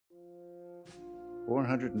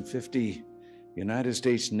450 United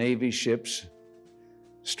States Navy ships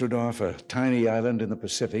stood off a tiny island in the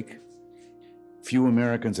Pacific. Few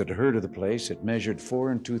Americans had heard of the place. It measured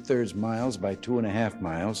 4 2/3 miles by 2.5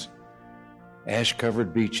 miles,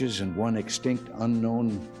 ash-covered beaches, and one extinct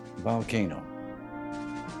unknown volcano.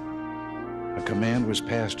 A command was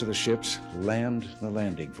passed to the ships: land the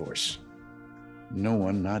landing force. No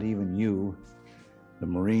one, not even you, the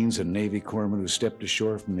Marines and Navy corpsmen who stepped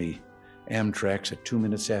ashore from the Amtraks at 2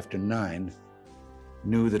 minutes after 9,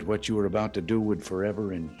 knew that what you were about to do would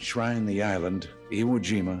forever enshrine the island, Iwo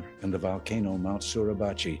Jima, and the volcano Mount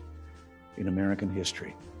Suribachi in American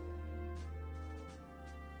history.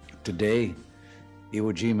 Today,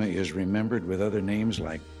 Iwo Jima is remembered with other names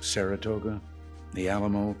like Saratoga, the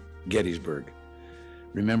Alamo, Gettysburg.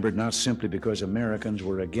 Remembered not simply because Americans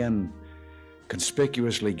were again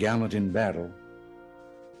conspicuously gallant in battle,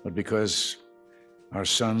 but because our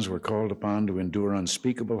sons were called upon to endure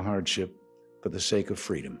unspeakable hardship for the sake of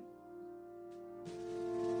freedom.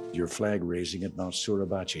 Your flag raising at Mount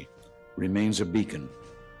Suribachi remains a beacon,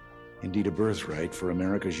 indeed a birthright for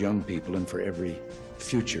America's young people and for every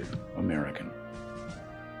future American.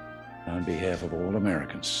 On behalf of all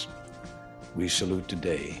Americans, we salute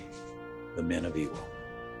today the men of Iwo.